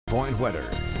Pinpoint weather.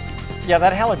 Yeah,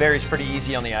 that Halle Berry's pretty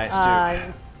easy on the ice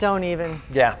too. Don't even.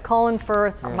 Yeah. Colin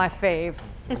Firth, my fave.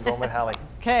 I'm going with Halle.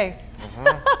 Okay.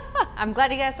 I'm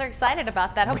glad you guys are excited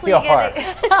about that. Hopefully,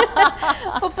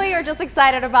 hopefully you're just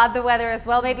excited about the weather as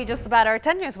well. Maybe just about our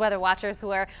 10 News weather watchers who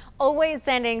are always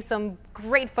sending some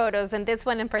great photos. And this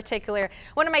one in particular,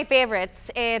 one of my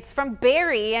favorites. It's from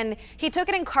Barry, and he took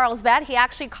it in Carlsbad. He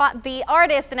actually caught the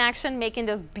artist in action, making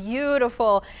those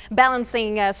beautiful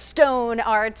balancing stone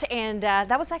art. And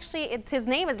that was actually, his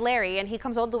name is Larry, and he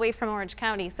comes all the way from Orange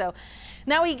County. So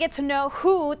now we get to know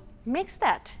who makes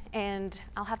that, and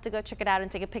I'll have to go check it out and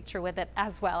take a picture with it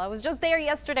as well. I was just there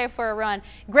yesterday for a run.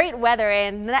 Great weather,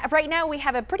 and right now we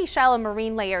have a pretty shallow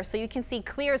marine layer, so you can see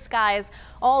clear skies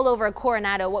all over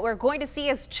Coronado. What we're going to see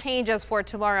is changes for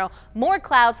tomorrow. More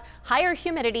clouds, higher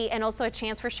humidity, and also a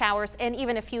chance for showers and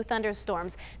even a few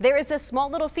thunderstorms. There is a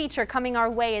small little feature coming our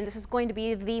way, and this is going to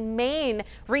be the main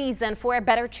reason for a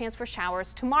better chance for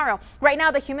showers tomorrow. Right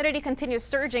now the humidity continues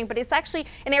surging, but it's actually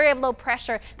an area of low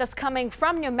pressure that's coming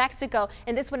from New Mexico,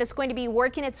 and this one is going to be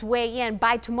working its way in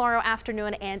by tomorrow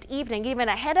afternoon and evening. Even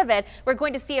ahead of it, we're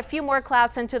going to see a few more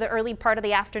clouds into the early part of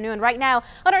the afternoon. Right now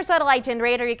on our satellite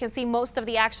generator, you can see most of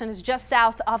the action is just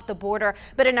south of the border,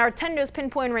 but in our 10 News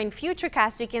Pinpoint Rain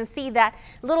Futurecast, you can see that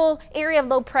little area of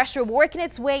low pressure working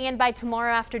its way in by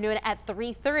tomorrow afternoon at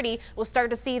 3:30. We'll start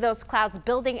to see those clouds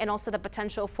building and also the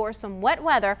potential for some wet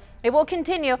weather. It will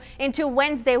continue into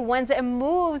Wednesday. Once it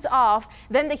moves off,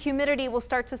 then the humidity will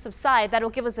start to subside. That'll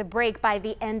give us a break by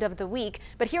the end of the week.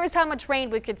 But here's how much rain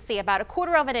we could see: about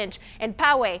 1/4 of an inch in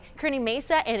Poway, Kearney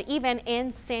Mesa, and even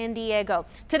in San Diego.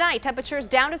 Tonight, temperatures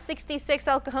down to 66,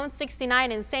 El Cajon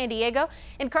 69 in San Diego,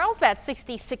 in Carlsbad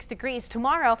 66 degrees.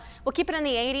 Tomorrow we'll keep it in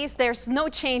the 80s. There's no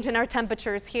change in our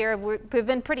temperatures here. We've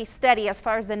been pretty steady as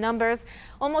far as the numbers.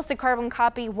 Almost a carbon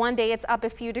copy. One day it's up a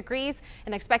few degrees,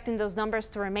 and expecting those numbers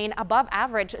to remain above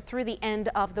average through the end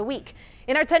of the week.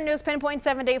 In our 10 News Pinpoint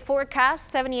 7-day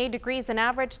forecast, 78 degrees an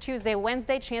average Tuesday,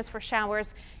 Wednesday, chance for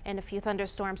showers and a few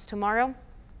thunderstorms tomorrow.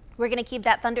 We're going to keep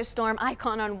that thunderstorm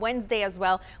icon on Wednesday as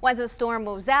well. Once the storm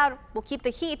moves out, we'll keep the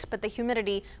heat, but the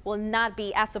humidity will not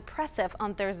be as oppressive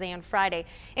on Thursday and Friday.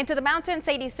 Into the mountains,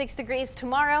 86 degrees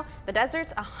tomorrow. The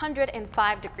deserts,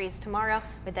 105 degrees tomorrow,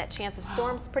 with that chance of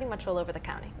storms pretty much all over the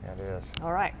county. Yeah, it is.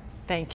 All right.